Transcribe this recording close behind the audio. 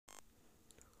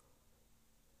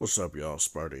What's up, y'all?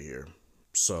 Sparta here.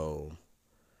 So,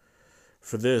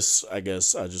 for this, I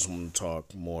guess I just want to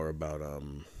talk more about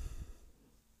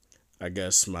I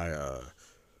guess my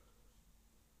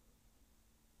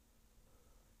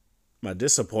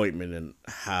disappointment in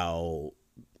how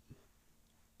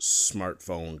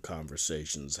smartphone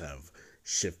conversations have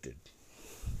shifted,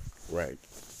 right?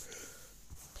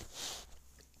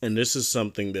 And this is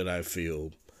something that I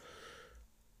feel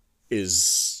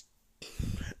is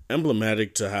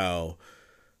emblematic to how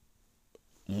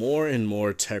more and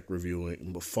more tech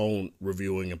reviewing, phone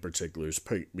reviewing in particular, is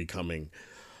becoming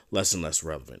less and less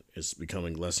relevant. It's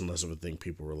becoming less and less of a thing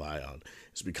people rely on.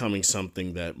 It's becoming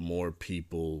something that more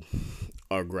people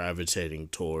are gravitating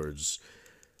towards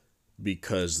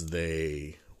because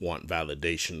they want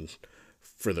validation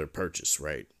for their purchase,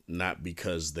 right? Not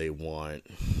because they want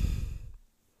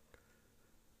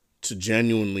to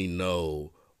genuinely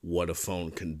know what a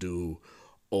phone can do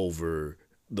over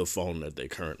the phone that they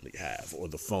currently have or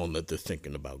the phone that they're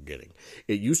thinking about getting.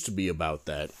 It used to be about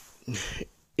that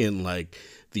in like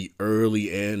the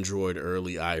early Android,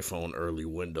 early iPhone, early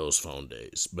Windows phone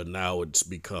days, but now it's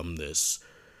become this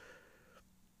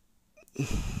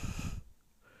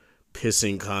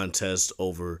pissing contest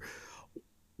over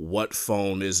what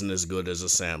phone isn't as good as a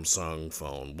Samsung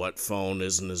phone, what phone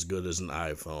isn't as good as an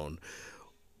iPhone,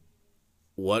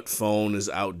 what phone is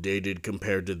outdated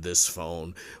compared to this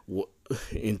phone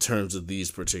in terms of these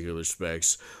particular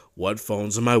specs. What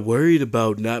phones am I worried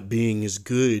about not being as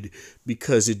good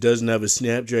because it doesn't have a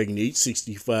Snapdragon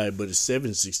 865 but a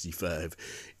 765?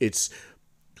 It's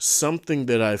something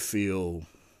that I feel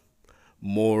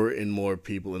more and more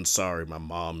people, and sorry, my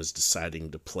mom is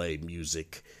deciding to play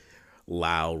music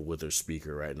loud with her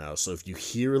speaker right now. So if you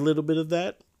hear a little bit of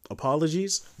that,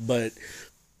 apologies, but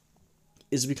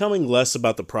it's becoming less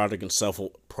about the product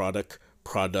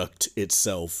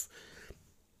itself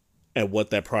and what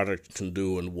that product can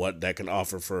do and what that can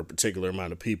offer for a particular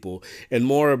amount of people, and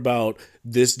more about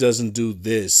this doesn't do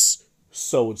this,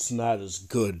 so it's not as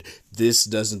good. This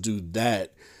doesn't do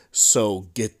that, so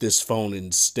get this phone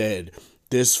instead.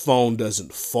 This phone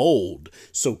doesn't fold,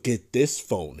 so get this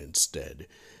phone instead.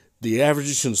 The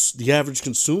average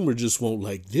consumer just won't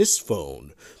like this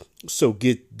phone, so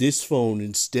get this phone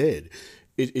instead.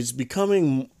 It's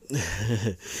becoming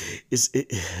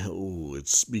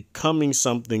it's becoming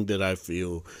something that I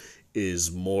feel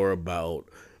is more about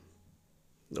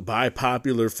buy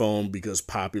popular phone because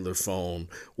popular phone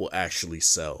will actually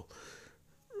sell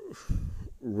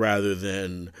rather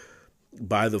than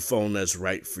buy the phone that's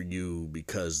right for you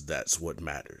because that's what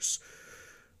matters.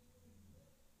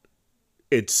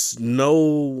 It's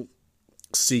no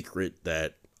secret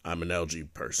that I'm an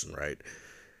LG person, right?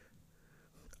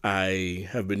 I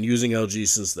have been using LG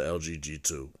since the LG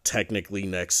G2. Technically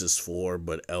Nexus 4,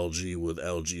 but LG with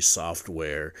LG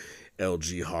software,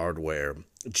 LG hardware,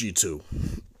 G2.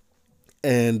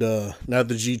 And now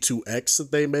the G2X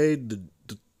that they made,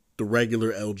 the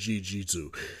regular LG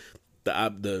G2,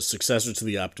 the successor to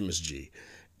the Optimus G.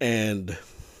 And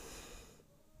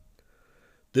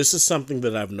this is something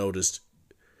that I've noticed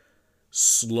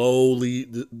slowly,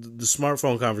 the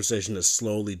smartphone conversation has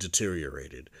slowly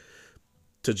deteriorated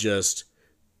to just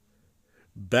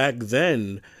back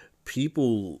then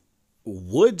people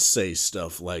would say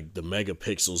stuff like the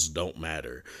megapixels don't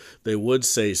matter. They would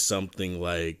say something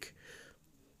like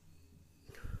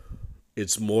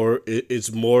it's more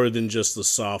than just the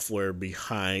software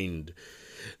behind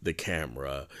the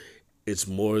camera. It's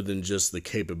more than just the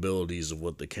capabilities of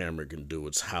what the camera can do.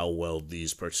 It's how well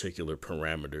these particular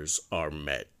parameters are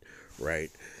met,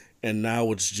 right? And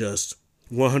now it's just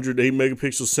 108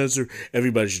 megapixel sensor,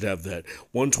 everybody should have that.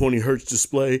 120 hertz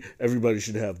display, everybody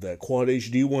should have that. Quad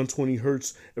HD 120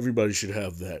 hertz, everybody should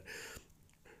have that.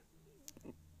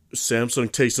 Samsung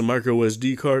takes the micro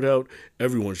SD card out,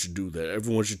 everyone should do that.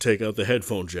 Everyone should take out the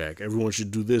headphone jack. Everyone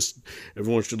should do this.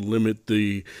 Everyone should limit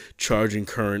the charging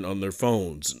current on their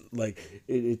phones. Like,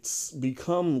 it's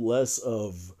become less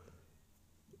of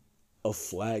a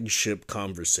flagship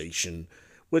conversation,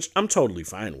 which I'm totally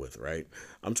fine with, right?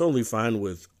 I'm totally fine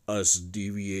with us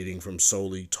deviating from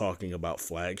solely talking about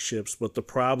flagships, but the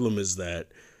problem is that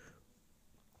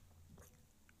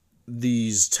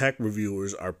these tech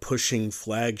reviewers are pushing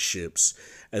flagships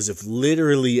as if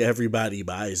literally everybody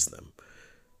buys them.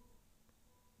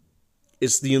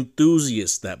 It's the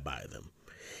enthusiasts that buy them.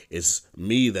 It's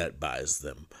me that buys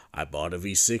them. I bought a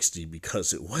V60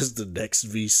 because it was the next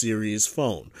V series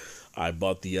phone. I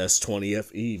bought the S20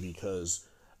 FE because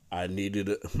I needed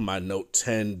my Note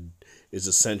 10 is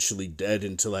essentially dead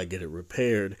until I get it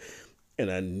repaired.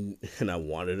 and I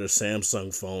wanted a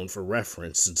Samsung phone for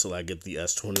reference until I get the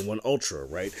S21 Ultra,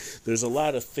 right? There's a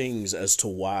lot of things as to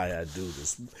why I do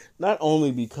this. Not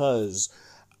only because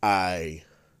I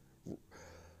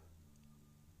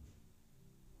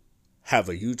have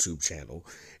a YouTube channel,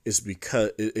 it's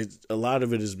because a lot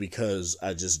of it is because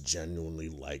I just genuinely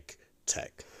like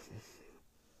tech.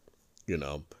 You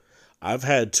know, I've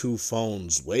had two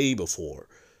phones way before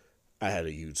I had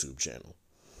a YouTube channel.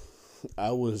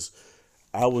 I was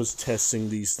I was testing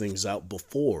these things out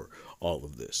before all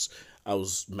of this. I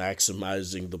was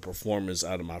maximizing the performance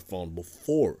out of my phone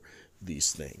before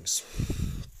these things.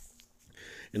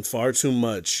 And far too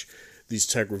much, these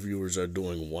tech reviewers are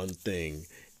doing one thing,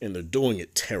 and they're doing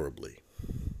it terribly.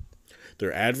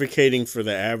 They're advocating for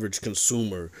the average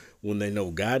consumer when they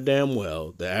know goddamn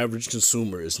well the average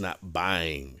consumer is not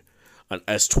buying an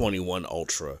S21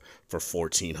 Ultra for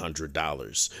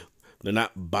 $1,400. They're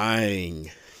not buying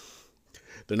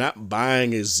they're not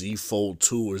buying a Z Fold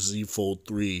 2 or Z Fold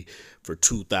 3 for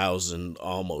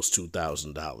almost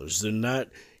 $2,000. They're not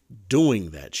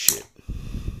doing that shit.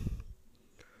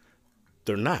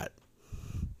 They're not.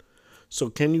 So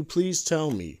can you please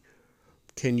tell me,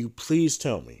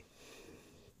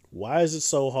 why is it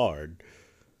so hard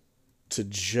to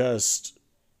just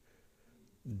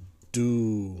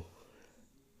do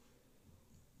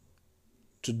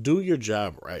do your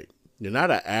job right? You're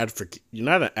not an advocate. You're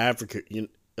not an advocate. You're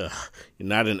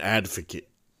not an advocate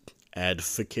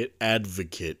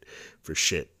for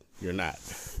shit. You're not.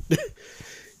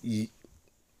 you,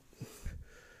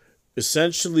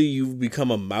 Essentially, you've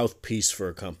become a mouthpiece for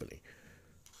a company.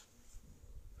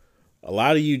 A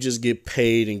lot of you just get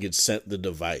paid and get sent the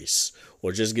device,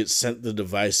 or just get sent the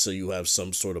device so you have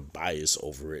some sort of bias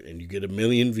over it, and you get 1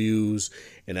 million views,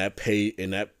 and that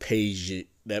pays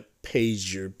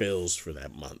your bills for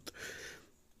that month.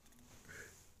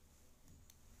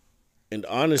 And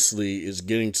honestly, it's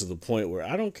getting to the point where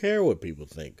I don't care what people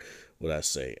think, what I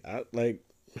say.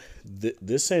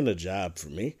 This ain't a job for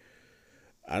me.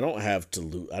 I don't have to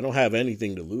lose. I don't have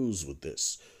anything to lose with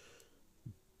this.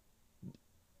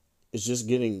 It's just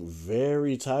getting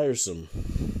very tiresome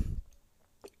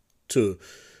to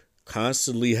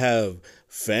constantly have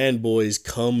fanboys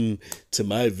come to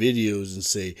my videos and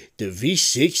say the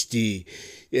V60,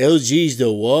 LG's the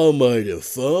Walmart of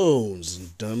phones,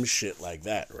 and dumb shit like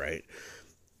that, right?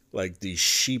 Like these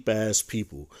sheep ass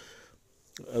people.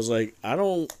 I was like, I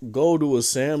don't go to a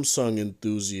Samsung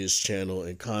enthusiast channel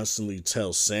and constantly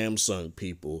tell Samsung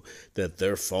people that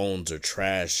their phones are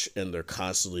trash and they're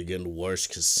constantly getting worse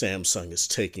because Samsung is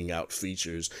taking out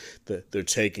features. They're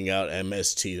taking out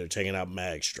MST, they're taking out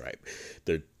MagStripe.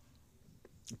 They're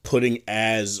putting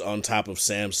ads on top of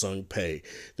Samsung Pay.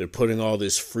 They're putting all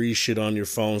this free shit on your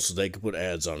phone so they can put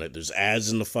ads on it. There's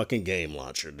ads in the fucking game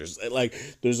launcher. There's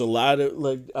a lot of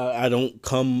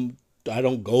I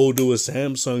don't go to a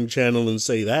Samsung channel and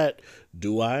say that,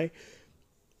 do I?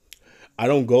 I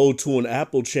don't go to an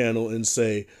Apple channel and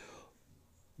say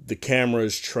the camera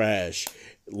is trash,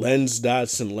 lens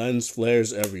dots and lens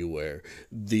flares everywhere.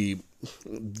 The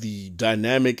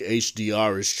dynamic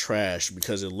HDR is trash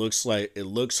because it looks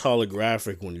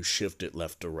holographic when you shift it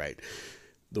left to right.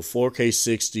 The 4K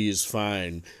 60 is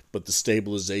fine, but the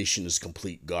stabilization is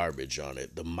complete garbage on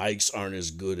it. The mics aren't as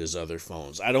good as other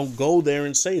phones. I don't go there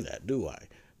and say that, do I?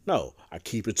 No, I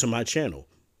keep it to my channel.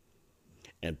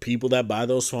 And people that buy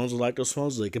those phones and like those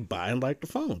phones, they can buy and like the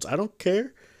phones. I don't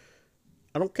care.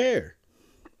 I don't care.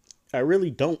 I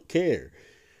really don't care.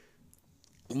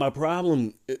 My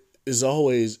problem is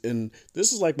always, and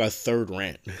this is like my third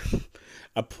rant.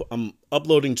 I'm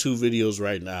uploading 2 videos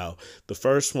right now. The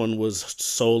first one was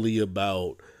solely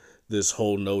about this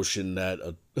whole notion that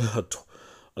a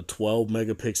 12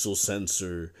 megapixel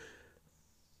sensor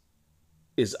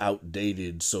is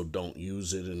outdated, so don't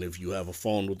use it. And if you have a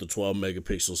phone with a 12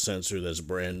 megapixel sensor that's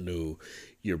brand new,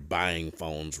 you're buying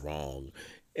phones wrong.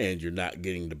 And you're not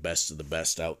getting the best of the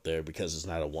best out there because it's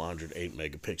not a 108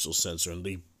 megapixel sensor. And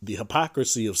the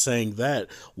hypocrisy of saying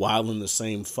that while in the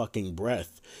same fucking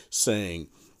breath saying,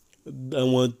 I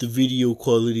want the video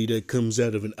quality that comes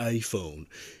out of an iPhone.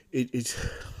 It's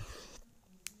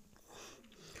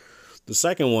the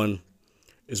second one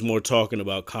is more talking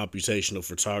about computational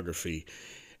photography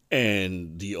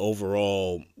and the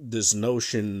overall, this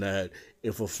notion that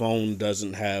if a phone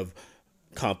doesn't have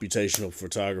computational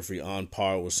photography on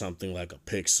par with something like a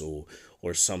Pixel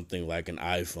or something like an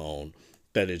iPhone,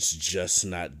 that it's just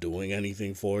not doing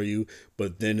anything for you.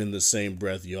 But then in the same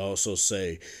breath, you also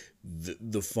say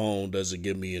the phone doesn't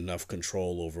give me enough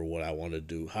control over what I want to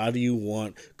do. How do you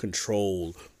want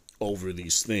control over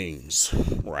these things,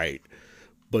 right?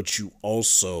 but you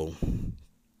also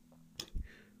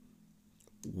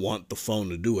want the phone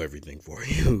to do everything for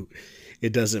you.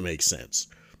 It doesn't make sense.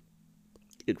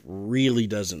 It really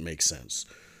doesn't make sense.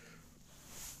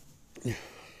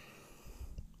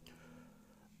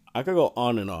 I could go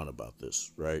on and on about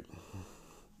this, right?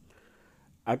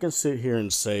 I can sit here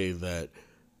and say that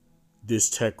this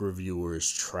tech reviewer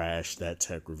is trash, that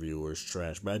tech reviewer is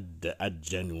trash, but I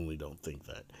genuinely don't think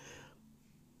that.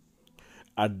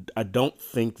 I don't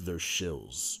think they're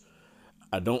shills.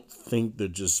 I don't think they're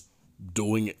just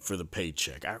doing it for the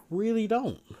paycheck. I really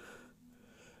don't.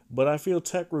 But I feel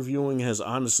tech reviewing has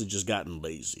honestly just gotten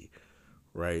lazy,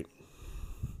 right?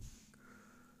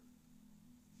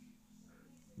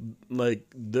 Like,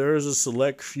 there's a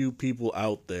select few people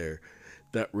out there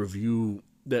that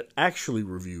actually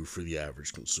review for the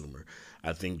average consumer.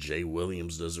 I think Jay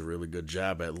Williams does a really good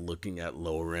job at looking at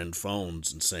lower end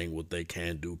phones and saying what they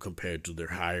can do compared to their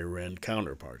higher end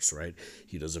counterparts, right?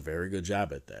 He does a very good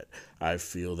job at that. I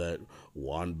feel that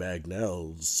Juan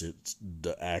Bagnell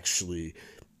actually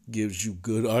gives you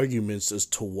good arguments as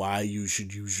to why you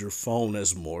should use your phone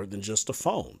as more than just a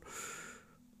phone.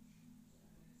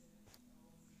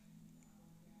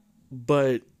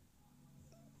 But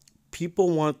people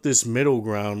want this middle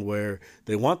ground where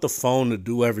they want the phone to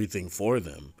do everything for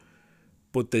them,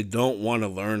 but they don't want to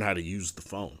learn how to use the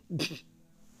phone.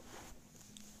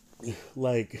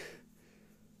 Like,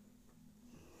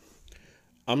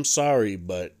 I'm sorry,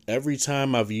 but every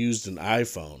time I've used an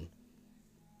iPhone,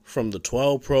 from the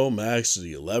 12 Pro Max to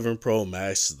the 11 Pro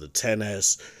Max to the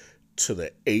 10S to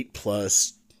the 8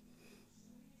 Plus,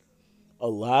 a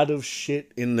lot of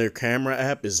shit in their camera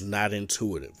app is not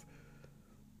intuitive.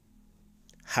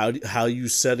 How you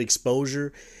set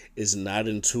exposure is not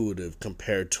intuitive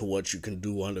compared to what you can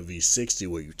do on the V60,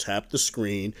 where you tap the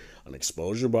screen, an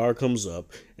exposure bar comes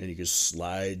up, and you can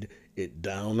slide it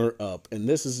down or up. And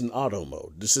this is in auto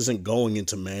mode. This isn't going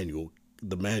into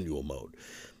the manual mode.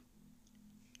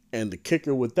 And the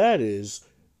kicker with that is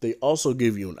they also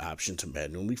give you an option to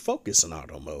manually focus in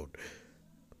auto mode.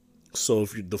 So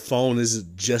if the phone is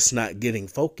just not getting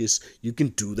focus, you can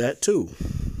do that too.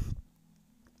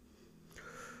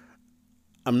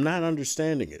 I'm not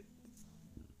understanding it.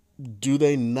 Do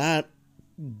they not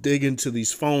dig into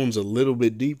these phones a little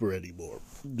bit deeper anymore?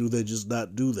 Do they just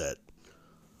not do that?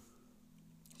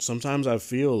 Sometimes I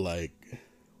feel like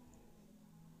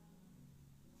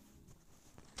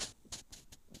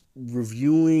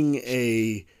reviewing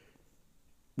a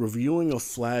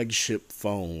flagship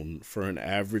phone for an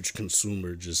average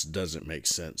consumer just doesn't make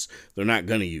sense. They're not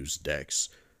going to use DeX.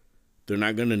 They're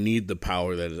not going to need the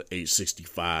power that an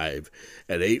 865,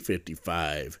 at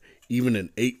 855, even an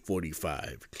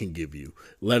 845 can give you,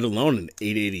 let alone an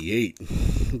 888.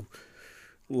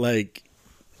 Like,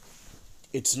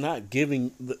 it's not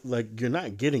giving, like, you're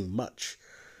not getting much.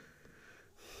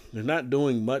 They're not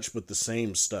doing much but the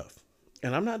same stuff.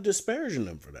 And I'm not disparaging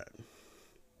them for that.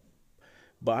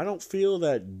 But I don't feel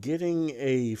that getting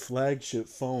a flagship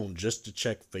phone just to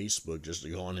check Facebook, just to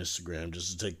go on Instagram,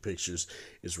 just to take pictures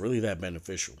is really that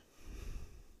beneficial.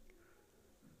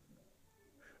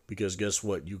 Because guess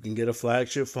what? You can get a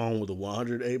flagship phone with a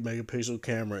 108 megapixel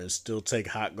camera and still take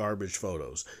hot garbage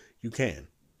photos. You can.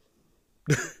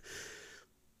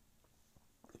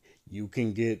 You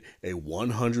can get a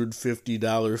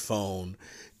 $150 phone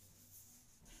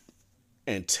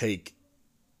and take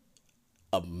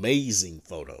amazing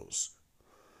photos.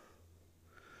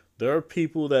 There are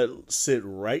people that sit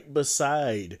right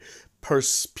beside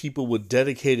people with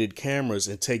dedicated cameras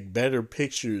and take better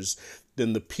pictures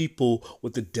than the people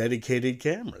with the dedicated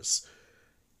cameras.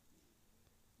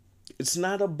 It's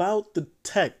not about the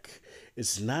tech.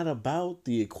 It's not about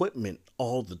the equipment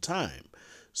all the time.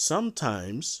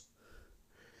 Sometimes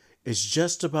it's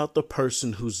just about the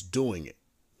person who's doing it.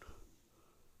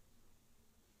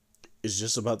 It's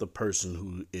just about the person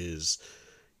who is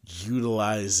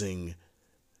utilizing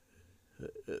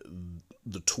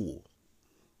the tool.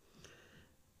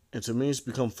 And to me, it's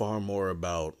become far more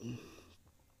about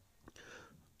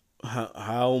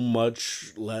how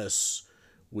much less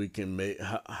we can make,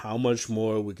 how much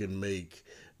more we can make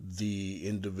the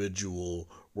individual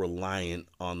reliant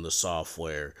on the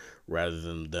software rather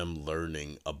than them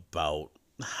learning about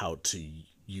how to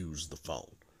use the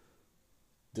phone.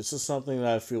 This is something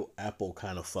that I feel Apple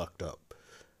kind of fucked up.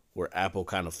 Where Apple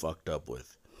kind of fucked up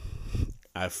with.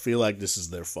 I feel like this is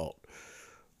their fault.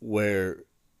 Where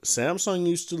Samsung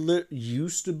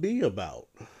used to be about,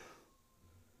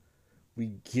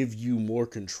 we give you more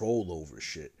control over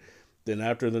shit. Then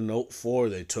after the Note 4,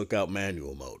 they took out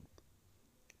manual mode.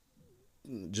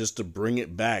 Just to bring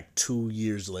it back 2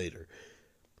 years later.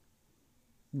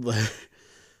 Like,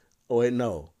 oh wait,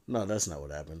 no, that's not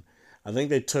what happened. I think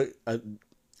they took. I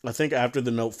think after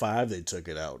the Note 5, they took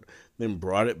it out, then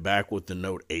brought it back with the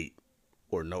Note 8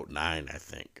 or Note 9, I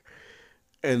think,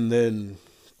 and then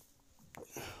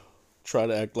try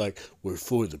to act like we're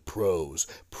for the pros,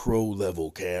 pro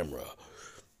level camera.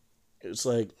 It's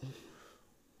like,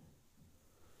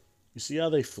 you see how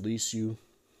they fleece you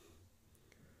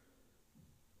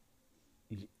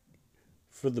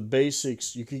for the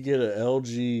basics. You could get a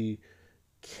LG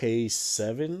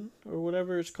K7 or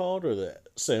whatever it's called, or the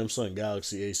Samsung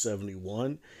Galaxy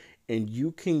A71, and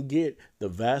you can get the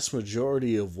vast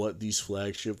majority of what these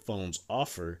flagship phones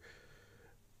offer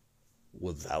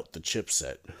without the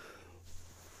chipset.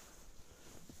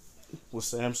 With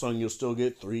Samsung, you'll still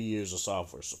get 3 years of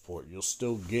software support. You'll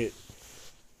still get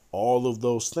all of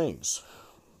those things.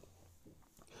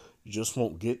 You just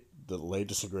won't get the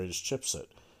latest and greatest chipset.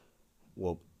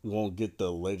 Well, you won't get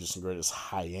the latest and greatest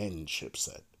high end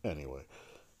chipset anyway.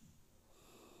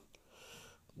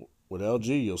 With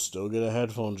LG, you'll still get a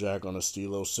headphone jack on a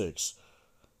Stilo 6.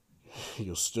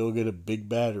 You'll still get a big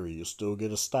battery. You'll still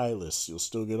get a stylus. You'll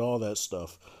still get all that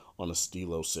stuff on a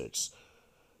Stilo 6.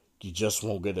 You just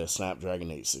won't get a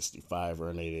Snapdragon 865 or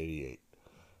an 888.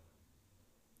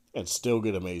 And still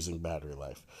get amazing battery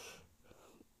life.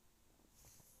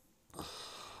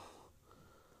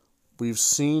 We've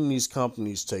seen these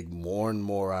companies take more and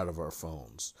more out of our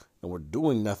phones, and we're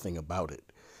doing nothing about it.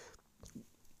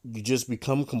 You just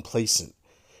become complacent.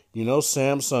 You know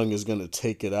Samsung is going to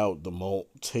take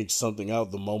something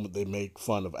out the moment they make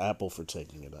fun of Apple for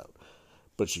taking it out.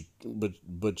 But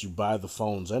you buy the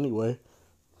phones anyway.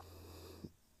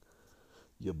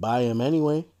 You buy them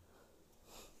anyway.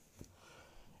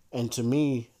 And to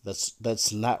me,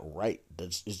 that's not right.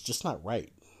 It's just not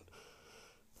right.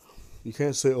 You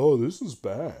can't say, "Oh, this is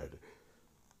bad,"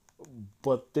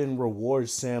 but then reward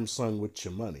Samsung with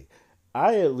your money.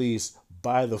 I at least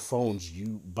buy the phones.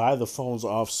 You buy the phones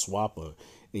off Swappa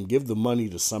and give the money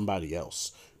to somebody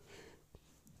else.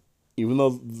 Even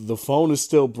though the phone is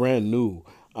still brand new,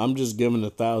 I'm just giving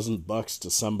 $1,000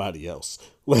 to somebody else.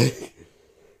 Like,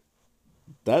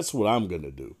 that's what I'm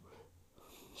gonna do.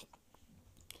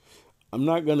 I'm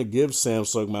not gonna give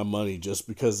Samsung my money just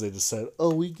because they decide,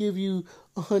 oh, we give you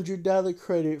 $100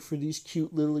 credit for these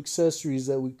cute little accessories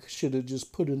that we should have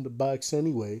just put in the box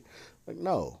anyway. Like,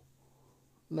 no,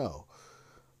 no,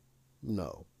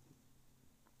 no,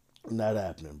 not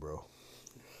happening, bro.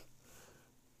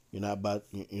 You're not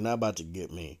about to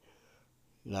get me.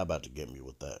 You're not about to get me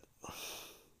with that.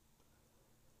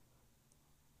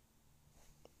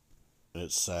 And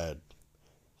it's sad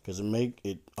because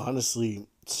it honestly,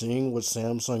 seeing what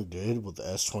Samsung did with the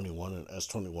S21 and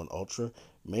S21 Ultra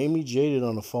made me jaded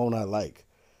on the phone I like,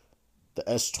 the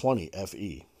S20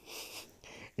 FE.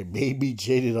 It made me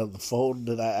jaded on the phone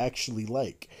that I actually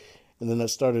like. And then I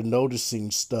started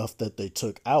noticing stuff that they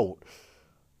took out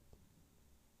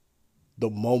the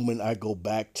moment I go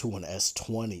back to an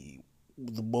S20.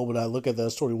 The moment I look at the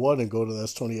S21 and go to the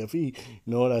S20 FE, you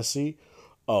know what I see?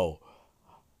 Oh,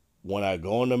 when I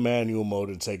go into manual mode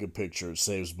and take a picture, it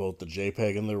saves both the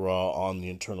JPEG and the RAW on the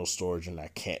internal storage, and I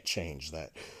can't change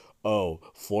that. Oh,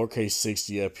 4K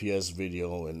 60 FPS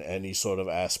video in any sort of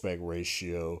aspect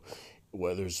ratio,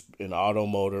 whether it's in auto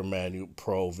mode or manual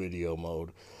pro video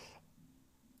mode,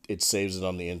 it saves it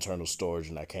on the internal storage,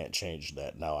 and I can't change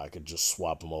that. Now I could just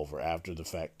swap them over after the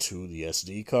fact to the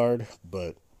SD card,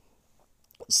 but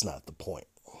it's not the point.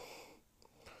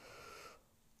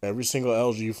 Every single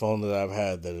LG phone that I've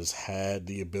had that has had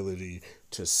the ability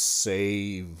to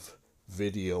save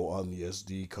video on the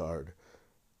SD card,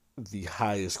 the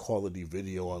highest quality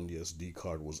video on the SD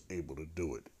card was able to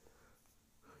do it.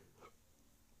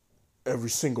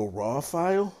 Every single RAW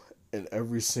file and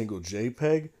every single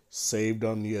JPEG saved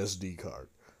on the SD card.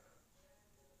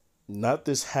 Not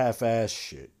this half-ass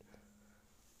shit.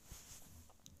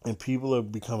 And people are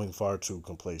becoming far too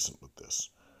complacent with this.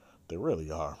 They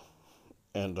really are.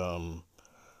 And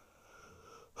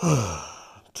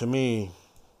to me,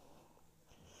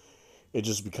 it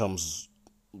just becomes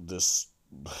this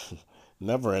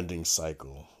never-ending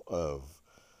cycle of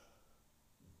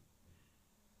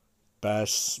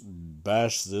bash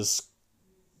this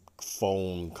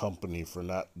phone company for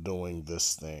not doing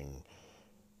this thing,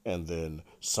 and then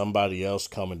somebody else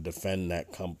come and defend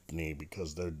that company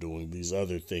because they're doing these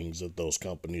other things that those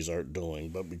companies aren't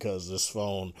doing. But because this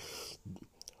phone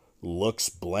looks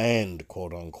bland,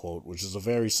 quote unquote, which is a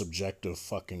very subjective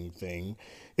fucking thing.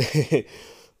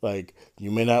 Like, you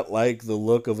may not like the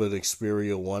look of an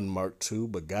Xperia 1 Mark II,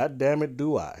 but god damn it,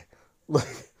 do I.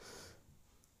 Like,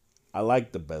 I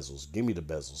like the bezels. Give me the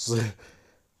bezels.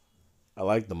 I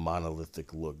like the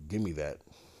monolithic look. Give me that.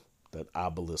 That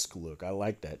obelisk look. I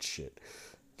like that shit.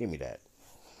 Give me that.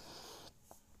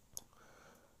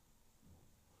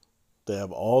 They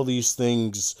have all these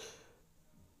things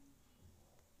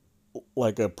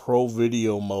like a pro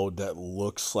video mode that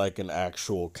looks like an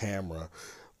actual camera.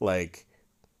 Like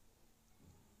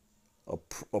a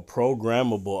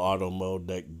programmable auto mode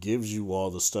that gives you all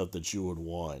the stuff that you would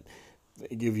want.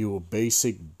 They give you a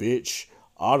basic bitch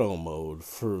auto mode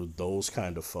for those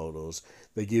kind of photos.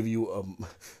 They give you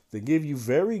they give you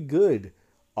very good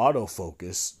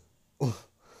autofocus.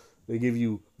 They give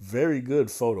you very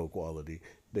good photo quality.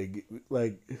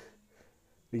 Like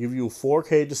they give you a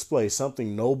 4K display,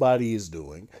 something nobody is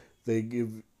doing. They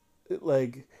give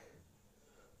like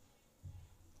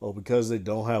oh, because they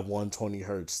don't have 120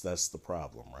 hertz, that's the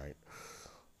problem, right?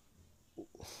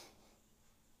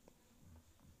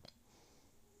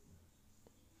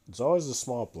 It's always a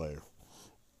small player.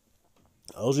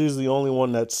 LG is the only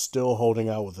one that's still holding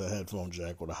out with a headphone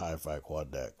jack with a hi-fi quad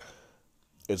DAC.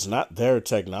 It's not their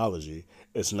technology.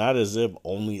 It's not as if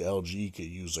only LG could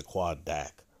use a quad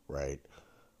DAC, right?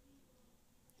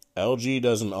 LG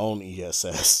doesn't own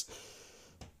ESS.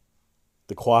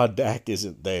 The quad DAC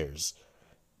isn't theirs.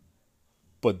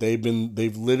 But they've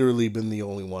literally been the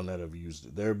only one that have used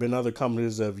it. There have been other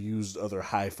companies that have used other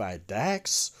hi-fi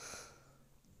DACs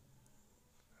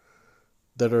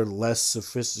that are less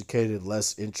sophisticated,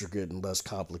 less intricate, and less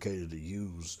complicated to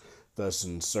use. Thus,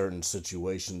 in certain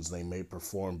situations, they may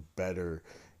perform better,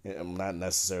 not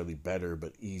necessarily better,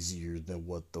 but easier than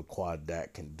what the quad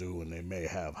DAC can do, and they may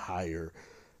have higher.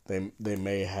 They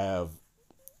may have,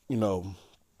 you know,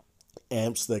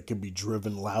 amps that can be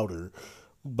driven louder,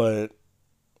 but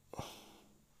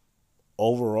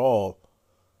overall,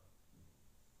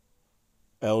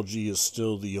 LG is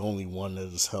still the only one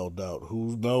that is held out.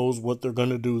 Who knows what they're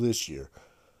going to do this year?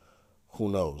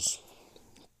 Who knows?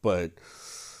 But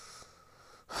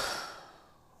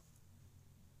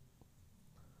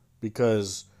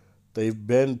because they've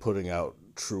been putting out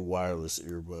true wireless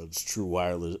earbuds, true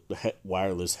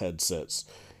wireless headsets,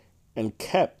 and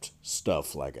kept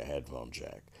stuff like a headphone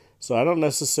jack. So I don't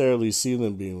necessarily see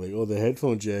them being like, oh, the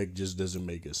headphone jack just doesn't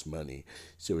make us money,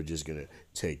 so we're just going to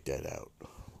take that out.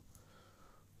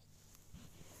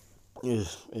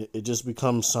 It just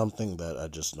becomes something that I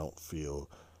just don't feel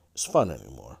is fun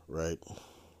anymore, right?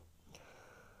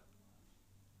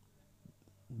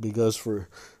 Because for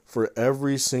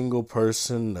every single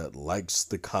person that likes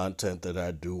the content that I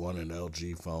do on an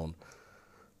LG phone,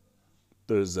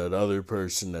 there's that other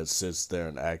person that sits there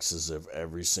and acts as if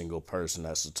every single person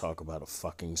has to talk about a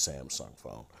fucking Samsung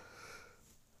phone.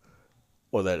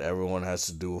 Or that everyone has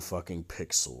to do a fucking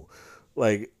Pixel.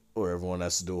 Like, or everyone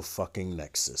has to do a fucking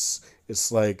Nexus. It's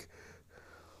like,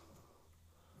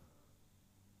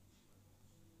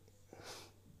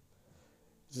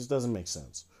 it just doesn't make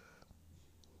sense.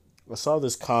 I saw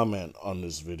this comment on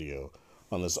this video,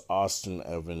 on this Austin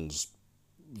Evans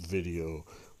video,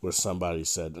 where somebody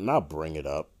said, and I'll bring it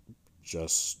up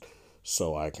just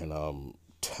so I can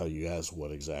tell you guys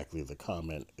what exactly the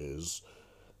comment is.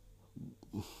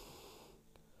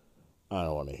 I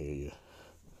don't want to hear you.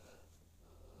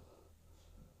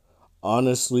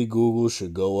 Honestly, Google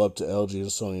should go up to LG and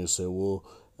Sony and say, well,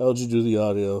 LG do the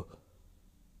audio,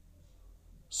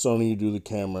 Sony you do the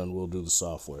camera, and we'll do the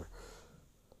software.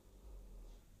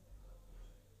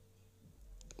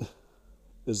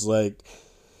 It's like,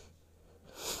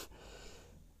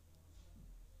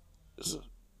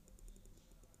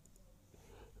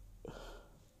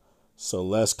 so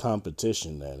less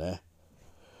competition then, eh?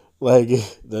 Like,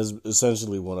 that's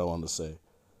essentially what I want to say.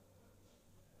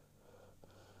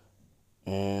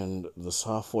 And the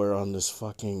software on this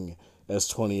fucking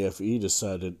S20 FE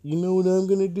decided, you know what I'm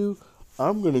going to do?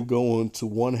 I'm going to go into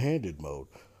one-handed mode.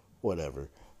 Whatever.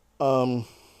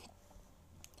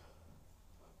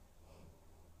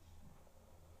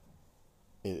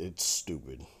 It's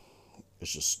stupid.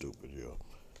 It's just stupid, yo.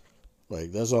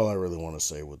 Like, that's all I really want to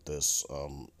say with this.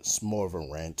 It's more of a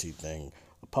ranty thing.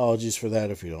 Apologies for that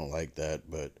if you don't like that,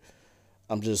 but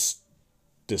I'm just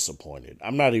disappointed.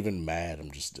 I'm not even mad,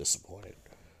 I'm just disappointed.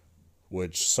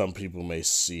 Which some people may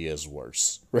see as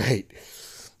worse, right?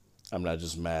 I'm not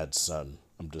just mad, son.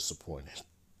 I'm disappointed.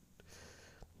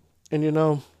 And you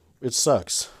know, it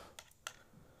sucks.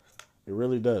 It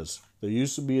really does. There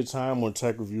used to be a time when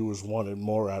tech reviewers wanted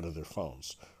more out of their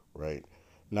phones, right?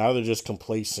 Now they're just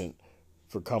complacent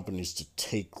for companies to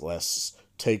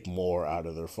take more out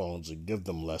of their phones and give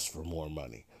them less for more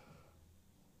money.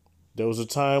 There was a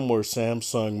time where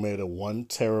Samsung made a 1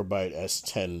 terabyte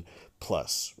S10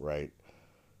 Plus, right?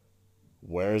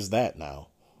 Where is that now?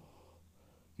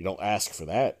 You don't ask for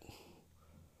that.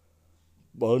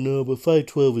 Oh no, but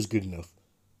 512 is good enough.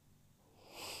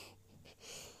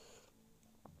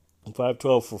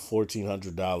 512 for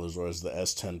 $1,400, whereas the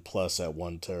S10 Plus at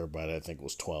 1 TB I think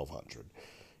was 1,200.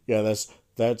 Yeah,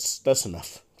 that's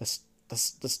enough.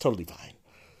 That's totally fine.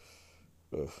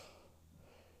 Ugh.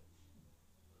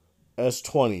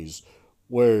 S20s,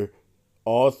 where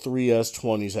all three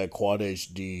S20s had Quad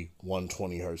HD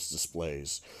 120 hertz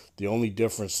displays. The only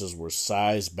differences were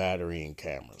size, battery, and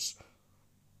cameras.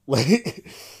 Like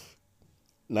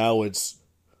now it's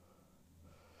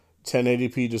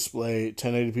 1080p display,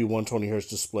 1080p 120 hertz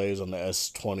displays on the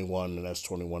S21 and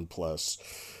S21 Plus,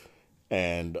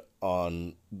 and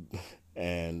on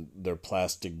and they're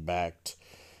plastic backed,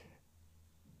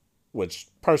 which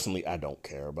personally I don't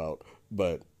care about,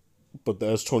 but the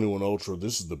S21 Ultra,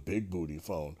 this is the big booty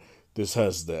phone. This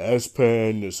has the S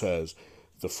Pen, this has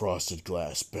the frosted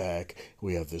glass back.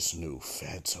 We have this new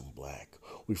Phantom Black.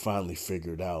 We finally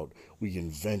figured out, we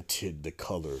invented the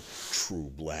color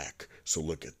true black. So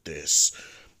look at this.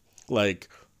 Like,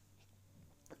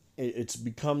 it's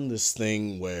become this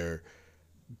thing where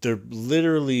they're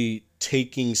literally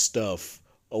taking stuff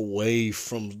away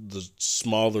from the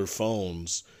smaller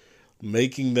phones,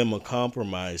 making them a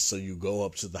compromise so you go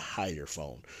up to the higher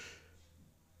phone.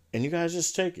 And you guys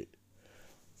just take it.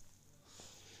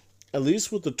 At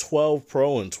least with the 12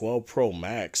 Pro and 12 Pro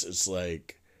Max, it's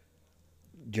like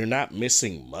you're not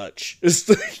missing much. It's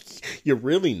like, you're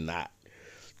really not.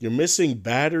 You're missing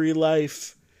battery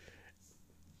life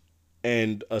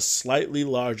and a slightly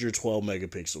larger 12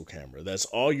 megapixel camera. That's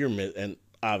all you're missing, and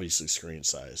obviously screen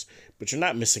size. But you're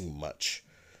not missing much.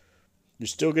 You're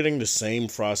still getting the same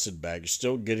frosted back. You're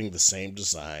still getting the same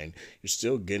design. You're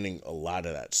still getting a lot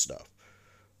of that stuff.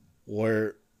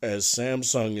 Whereas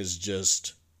Samsung is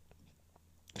just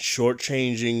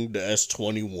shortchanging the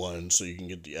S21 so you can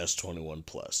get the S21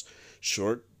 Plus.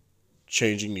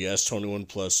 Shortchanging the S21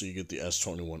 Plus so you get the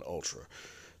S21 Ultra.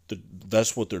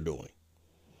 That's what they're doing.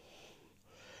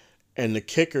 And the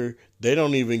kicker, they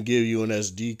don't even give you an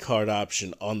SD card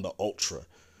option on the Ultra.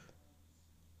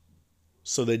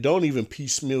 So they don't even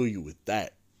piecemeal you with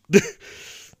that.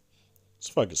 It's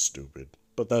fucking stupid.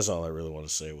 But that's all I really want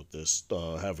to say with this.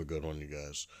 Have a good one, you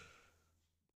guys.